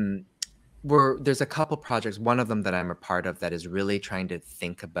there's a couple projects, one of them that I'm a part of, that is really trying to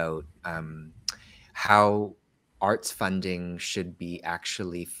think about how arts funding should be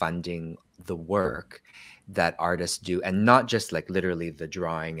actually funding the work that artists do, and not just like literally the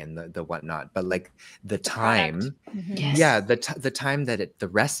drawing and the whatnot, but like the time, the time the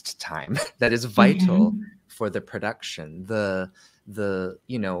rest time that is vital for the production, the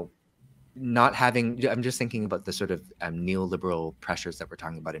not having. I'm just thinking about the sort of neoliberal pressures that we're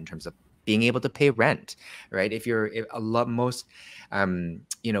talking about in terms of being able to pay rent, right? Most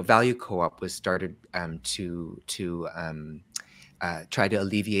value co-op was started to try to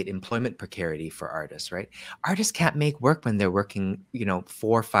alleviate employment precarity for artists, right? Artists can't make work when they're working 4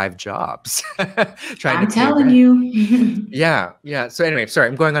 or 5 jobs trying to pay rent. Yeah. So anyway, sorry,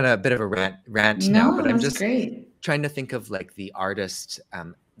 I'm going on a bit of a rant now, but I'm just trying to think of like the artist,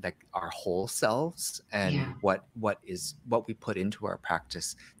 like our whole selves, and what we put into our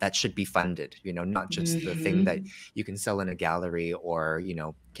practice that should be funded, not just the thing that you can sell in a gallery or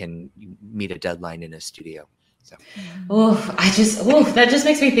can meet a deadline in a studio. So that just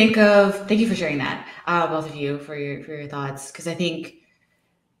makes me think of, thank you for sharing that, both of you, for your thoughts, because I think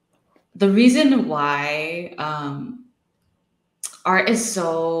the reason why art is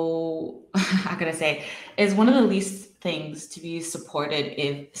so how can I say, is one of the least things to be supported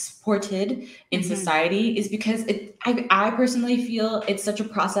in society, is because I personally feel it's such a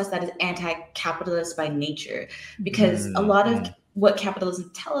process that is anti-capitalist by nature, because a lot of what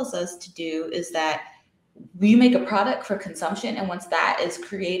capitalism tells us to do is that we make a product for consumption, and once that is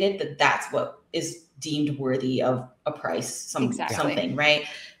created, that's what is deemed worthy of a price, something, right?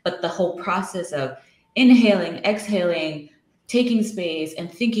 But the whole process of inhaling, exhaling, taking space and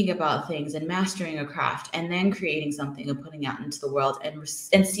thinking about things and mastering a craft and then creating something and putting out into the world and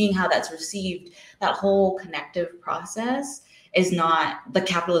seeing how that's received, that whole connective process is not, the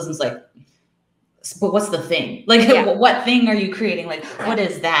capitalism's like, but what's the thing? Like, what thing are you creating? Like, what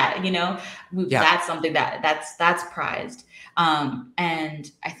is that? That's something that's prized.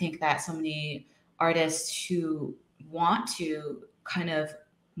 And I think that so many artists who want to kind of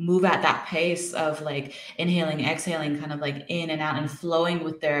move at that pace of like inhaling, exhaling, kind of like in and out and flowing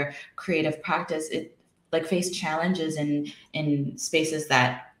with their creative practice, it like face challenges in spaces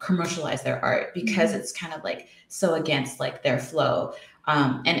that commercialize their art, because it's kind of like so against like their flow.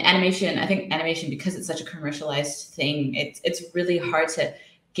 And animation, I think animation, because it's such a commercialized thing, it's really hard to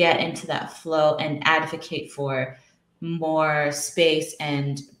get into that flow and advocate for more space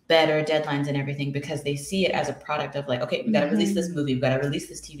and better deadlines and everything, because they see it as a product of like, okay, we got to release this movie, we got to release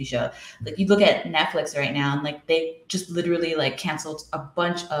this TV show. Like you look at Netflix right now, and like they just literally like canceled a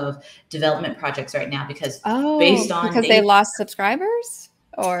bunch of development projects right now because they lost subscribers.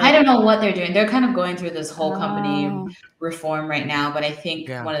 Or I don't know what they're doing. They're kind of going through this whole company reform right now. But I think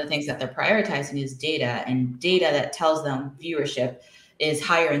one of the things that they're prioritizing is data, and data that tells them viewership is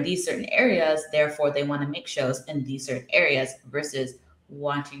higher in these certain areas. Therefore, they want to make shows in these certain areas versus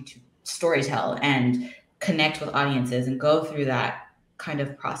wanting to storytell and connect with audiences and go through that kind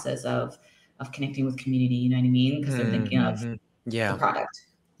of process of connecting with community. You know what I mean? Because they're thinking of the product.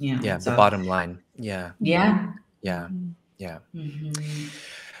 The bottom line. Yeah.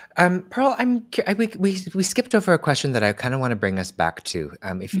 Pearl, we skipped over a question that I kind of want to bring us back to.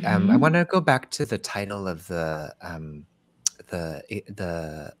 I want to go back to the title of the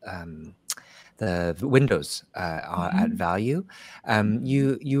windows at value.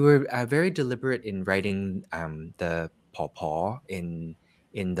 You were very deliberate in writing the pawpaw in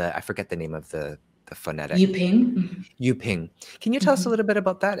the, I forget the name of the the phonetic. Yuping. Yuping. Can you tell us a little bit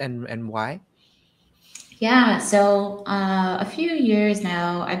about that and why? Yeah, so a few years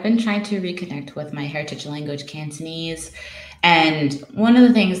now, I've been trying to reconnect with my heritage language, Cantonese. And one of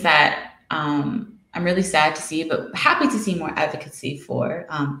the things that I'm really sad to see, but happy to see more advocacy for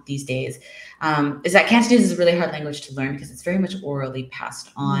these days, is that Cantonese is a really hard language to learn because it's very much orally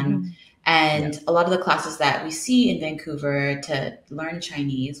passed on. And a lot of the classes that we see in Vancouver to learn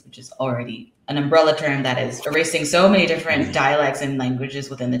Chinese, which is already an umbrella term that is erasing so many different dialects and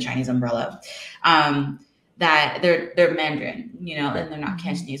languages within the Chinese umbrella, that they're Mandarin, and they're not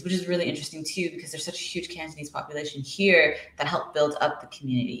Cantonese, which is really interesting too, because there's such a huge Cantonese population here that helped build up the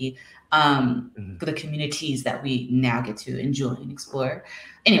community, for the communities that we now get to enjoy and explore.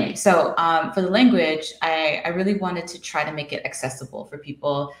 Anyway, so for the language, I really wanted to try to make it accessible for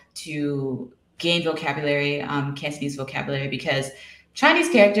people to gain vocabulary, Cantonese vocabulary, because Chinese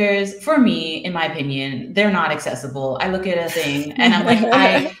characters, for me, in my opinion, they're not accessible. I look at a thing and I'm like,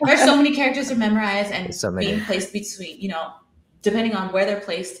 there's so many characters to memorize, and being placed between, depending on where they're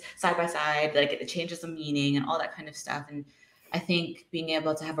placed side by side, like it changes the meaning and all that kind of stuff. And I think being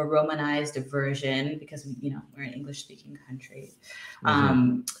able to have a Romanized version, because we're an English-speaking country,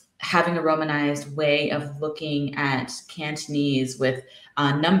 having a Romanized way of looking at Cantonese with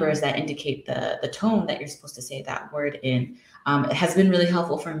numbers that indicate the tone that you're supposed to say that word in. It has been really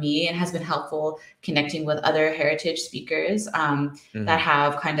helpful for me, and has been helpful connecting with other heritage speakers that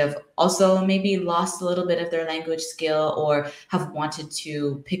have kind of also maybe lost a little bit of their language skill, or have wanted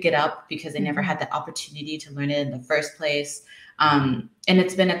to pick it up because they never had the opportunity to learn it in the first place. And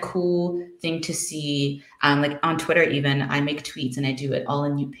it's been a cool thing to see, like on Twitter, even I make tweets and I do it all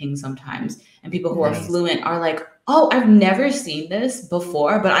in Yuping sometimes. And people who are fluent are like, oh, I've never seen this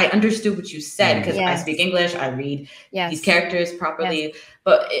before, but I understood what you said because I speak English, I read these characters properly.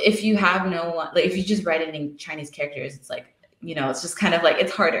 But if you have no one, like if you just write it in Chinese characters, it's like, it's just kind of like,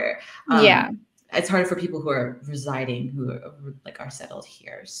 it's harder. It's harder for people who are residing, who are settled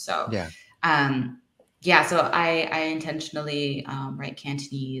here. So, so I intentionally write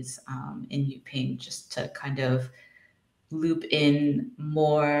Cantonese in Yuping just to kind of loop in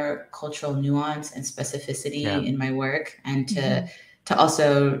more cultural nuance and specificity in my work, and to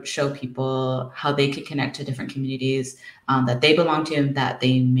also show people how they could connect to different communities that they belong to and that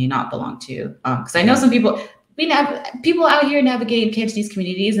they may not belong to. Because I know some people, people out here navigate Cantonese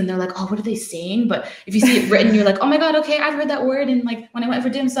communities and they're like, oh, what are they saying? But if you see it written, you're like, oh my God, okay, I've heard that word. And like when I went for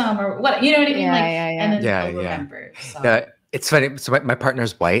dim sum or what, you know what I mean? And then they'll remember. So. It's funny. So my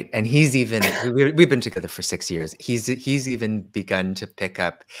partner's white, and he's even we've been together for 6 years. He's even begun to pick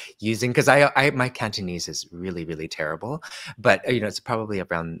up using, because my Cantonese is really, really terrible, but it's probably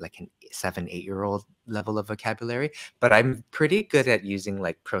around like an 7-8-year-old level of vocabulary. But I'm pretty good at using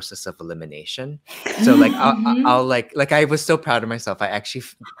like process of elimination. So like I'll like I was so proud of myself. I actually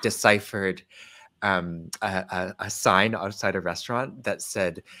deciphered a sign outside a restaurant that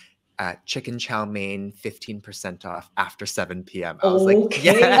said, chicken chow mein 15% off after 7 p.m. I was like,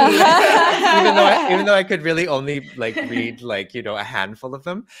 even though I could really only like read like a handful of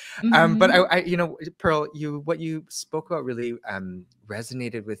them. But I Pearl, what you spoke about really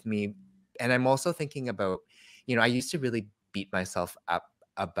resonated with me. And I'm also thinking about, I used to really beat myself up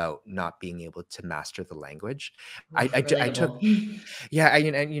about not being able to master the language. I took I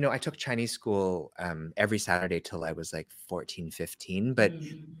took Chinese school every Saturday till I was like 14, 15. But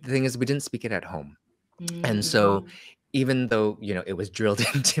the thing is, we didn't speak it at home. And so even though, it was drilled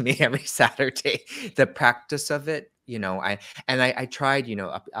into me every Saturday, the practice of it, I tried,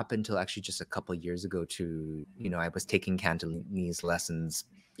 up until actually just a couple of years ago to, I was taking Cantonese lessons,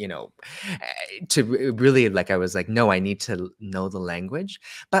 to really like, I was like, no, I need to know the language,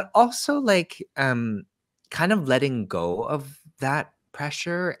 but also like, kind of letting go of that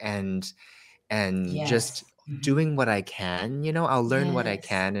pressure and just doing what I can, I'll learn what I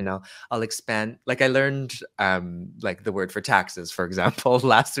can, and I'll expand. Like I learned like the word for taxes, for example,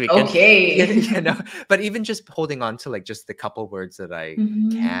 last week. But even just holding on to like just the couple words that I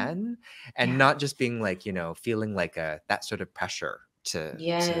can, and not just being like, feeling like that sort of pressure to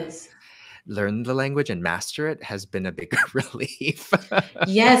learn the language and master it has been a big relief.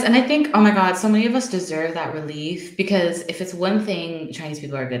 Yes. And I think, oh my God, so many of us deserve that relief, because if it's one thing Chinese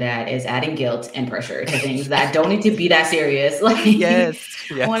people are good at is adding guilt and pressure to things that don't need to be that serious. Like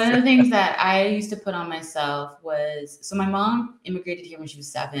one of the things that I used to put on myself was, so my mom immigrated here when she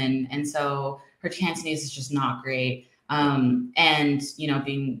was 7. And so her Cantonese is just not great. And,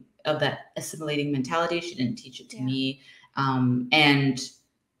 being of that assimilating mentality, she didn't teach it to me. And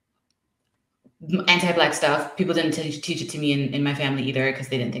anti-Black stuff, people didn't teach it to me in my family either, because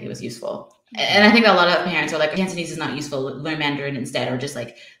they didn't think it was useful. And I think that a lot of parents are like, Cantonese is not useful, learn Mandarin instead, or just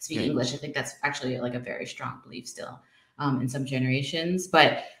like speak Right. English. I think that's actually like a very strong belief still in some generations.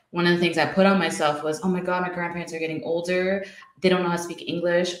 But one of the things I put on myself was, oh my God, my grandparents are getting older. They don't know how to speak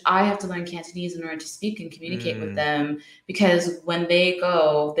English. I have to learn Cantonese in order to speak and communicate with them, because when they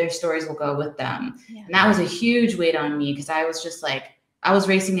go, their stories will go with them. Yeah. And that was a huge weight on me, because I was just like, I was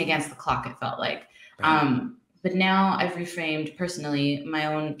racing against the clock, it felt like. Right. But now I've reframed personally my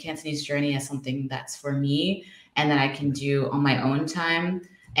own Cantonese journey as something that's for me and that I can do on my own time.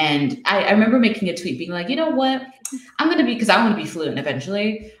 And I remember making a tweet being like, you know what? I'm going to be, because I want to be fluent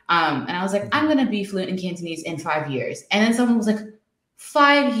eventually. And I was like, I'm going to be fluent in Cantonese in 5 years. And then someone was like,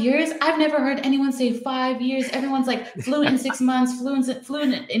 5 years? I've never heard anyone say 5 years. Everyone's like fluent in 6 months,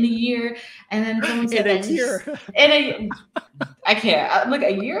 fluent in a year. And then someone said In a year. I can't. Like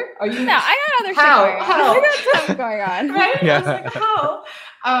a year? Are you? No, I got other How? shit going on. How? I got stuff going on. Right? Yeah. I was like, how?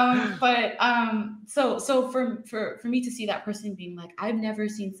 So for me to see that person being like, I've never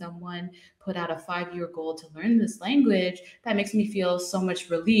seen someone put out a 5-year goal to learn this language, that makes me feel so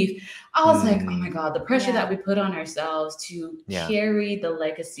much relief. I was like, oh my God, the pressure that we put on ourselves to carry the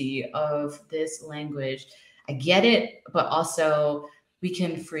legacy of this language. I get it, but also we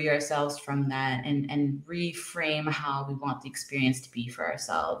can free ourselves from that and reframe how we want the experience to be for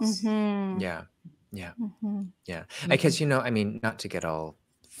ourselves. Yeah. Because, I mean, not to get all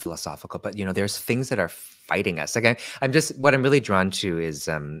philosophical, but, there's things that are fighting us. Like what I'm really drawn to is,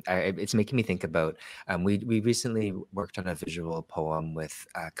 it's making me think about, we recently worked on a visual poem with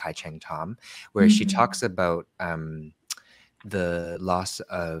Kai Cheng Tom, where she talks about the loss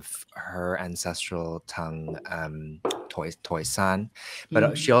of her ancestral tongue, Toi San,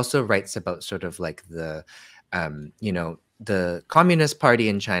 but she also writes about sort of like the Communist Party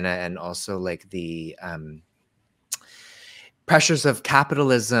in China, and also like the pressures of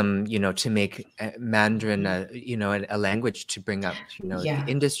capitalism, to make Mandarin, a language to bring up, the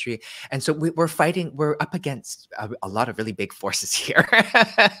industry. And so we're up against a lot of really big forces here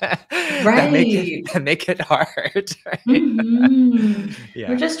that make it hard. Right?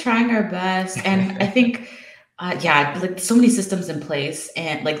 We're just trying our best. And I think, like so many systems in place,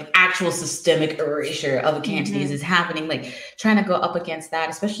 and like actual systemic erasure of the Cantonese is happening, like trying to go up against that,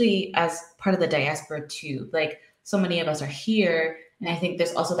 especially as part of the diaspora too. Like, so many of us are here, and I think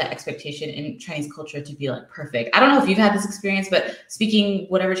there's also that expectation in Chinese culture to be like perfect. I don't know if you've had this experience, but speaking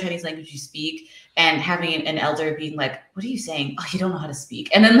whatever Chinese language you speak and having an elder being like, what are you saying? Oh, you don't know how to speak.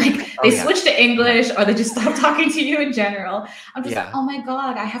 And then like they switch to English, or they just stop talking to you in general. I'm just like, oh my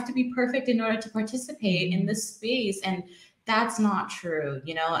God, I have to be perfect in order to participate in this space. And that's not true,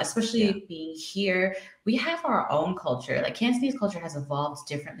 especially being here. We have our own culture. Like Cantonese culture has evolved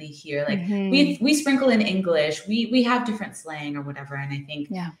differently here. Like we sprinkle in English, we have different slang or whatever. And I think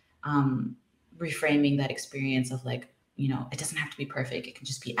reframing that experience of like, it doesn't have to be perfect, it can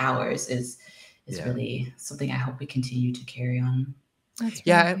just be ours is really something I hope we continue to carry on. That's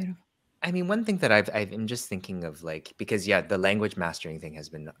really beautiful. I mean, one thing that I'm just thinking of, like, because the language mastering thing has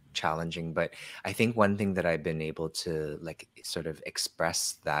been challenging, but I think one thing that I've been able to like sort of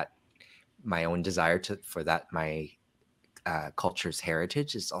express that my own desire for that my culture's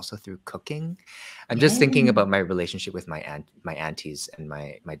heritage is also through cooking. I'm just thinking about my relationship with my aunties and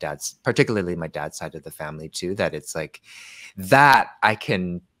my dad's, particularly my dad's side of the family too, that it's like that I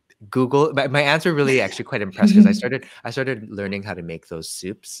can Google. My aunts were really actually quite impressed, because I started learning how to make those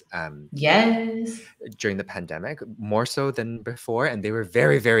soups during the pandemic, more so than before, and they were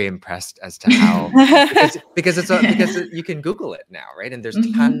very, very impressed as to how because you can Google it now, right? And there's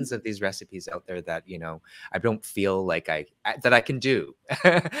tons of these recipes out there that I don't feel like that I can do,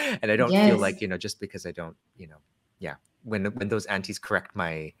 and I don't feel like just because I don't when those aunties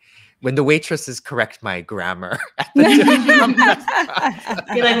when the waitresses correct my grammar at the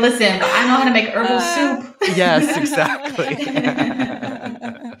you're like, listen, but I know how to make herbal soup. Yes, exactly.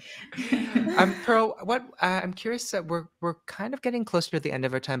 Pearl, I'm curious, we're kind of getting closer to the end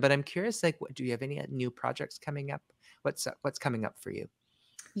of our time, but I'm curious, like, do you have any new projects coming up? What's coming up for you?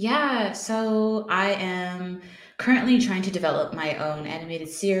 Yeah, so I am currently trying to develop my own animated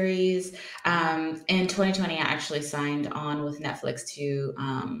series. In 2020, I actually signed on with Netflix to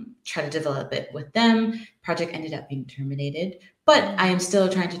try to develop it with them. Project ended up being terminated, but I am still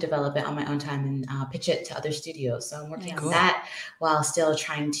trying to develop it on my own time and pitch it to other studios. So I'm working on that while still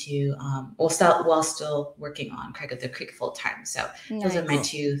trying to, while still working on Craig of the Creek full time. So those are my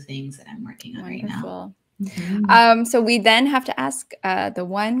two things that I'm working on right now. So we then have to ask the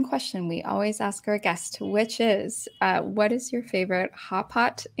one question we always ask our guests, which is, what is your favorite hot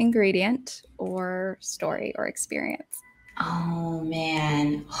pot ingredient or story or experience? Oh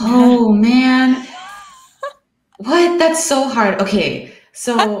man. Oh man. What? That's so hard. Okay.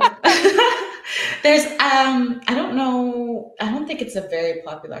 So there's I don't know, I don't think it's a very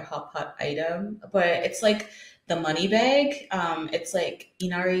popular hot pot item, but it's like the money bag. It's like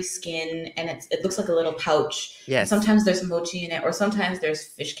inari skin and it looks like a little pouch. And Yes. sometimes there's mochi in it or sometimes there's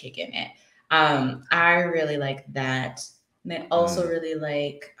fish cake in it. I really like that. And I also really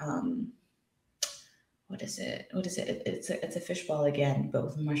like what is it? What is it? It's a fishball again, but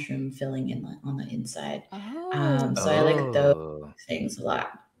with mushroom filling in on the inside. Oh. So I like those Oh. things a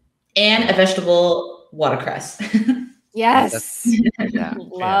lot. And a Yeah. vegetable watercress. Yes. Yeah. Yeah.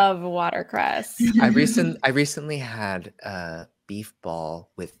 Love watercress. I recently had a beef ball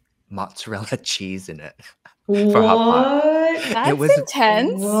with mozzarella cheese in it for hot pot. What? That's was-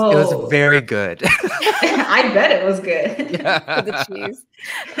 intense. Whoa. It was very good. I bet it was good. For the cheese.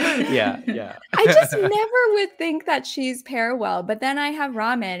 Yeah. I just never would think that cheese pair well, but then I have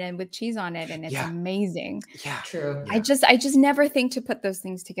ramen and with cheese on it and it's Yeah. amazing. Yeah. True. I just never think to put those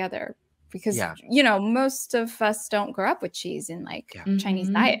things together because Yeah. most of us don't grow up with cheese in like Yeah. Chinese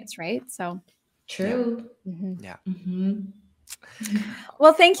Mhm. diets, right? So True. Yeah. Mhm.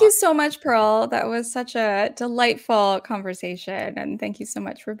 well, thank you so much, Pearl. That was such a delightful conversation. And thank you so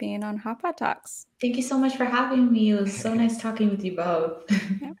much for being on Hot Pot Talks. Thank you so much for having me. It was so nice talking with you both.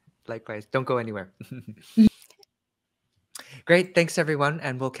 Likewise. Don't go anywhere. Great. Thanks, everyone.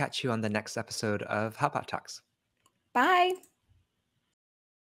 And we'll catch you on the next episode of Hot Pot Talks. Bye.